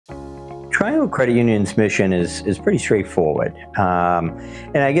Triangle Credit Union's mission is pretty straightforward.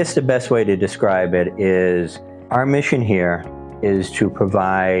 And I guess the best way to describe it is our mission here is to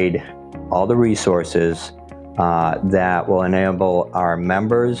provide all the resources that will enable our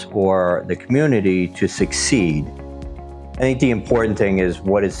members or the community to succeed. I think the important thing is,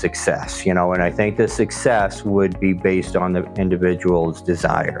 what is success? And I think the success would be based on the individual's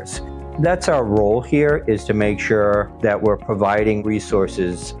desires. That's our role here, is to make sure that we're providing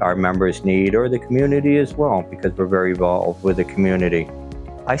resources our members need, or the community as well, because we're very involved with the community.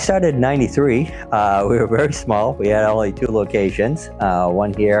 I started in '93. We were very small. We had only 2 locations,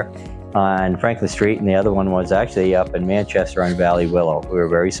 one here on Franklin Street, and the other one was actually up in Manchester on Valley Willow. We were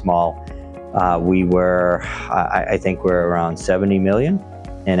very small. We were, I think we're around 70 million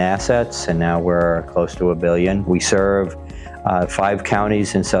in assets, and now we're close to $1 billion. We serve 5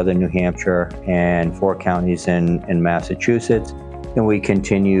 counties in southern New Hampshire and 4 counties in Massachusetts, and we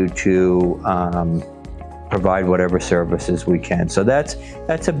continue to provide whatever services we can. So that's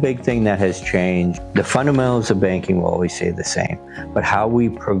a big thing that has changed. The fundamentals of banking will always stay the same, but how we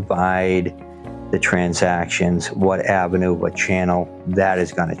provide the transactions, what avenue, what channel, that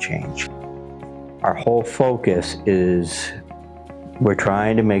is going to change. Our whole focus is we're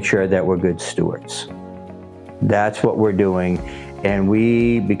trying to make sure that we're good stewards. That's what we're doing. And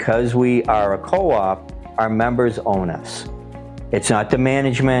because we are a co-op, our members own us. It's not the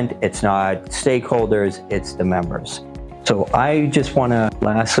management, it's not stakeholders, it's the members. So I just want to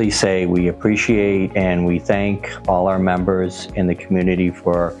lastly say we appreciate and we thank all our members in the community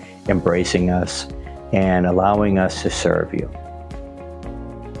for embracing us and allowing us to serve you.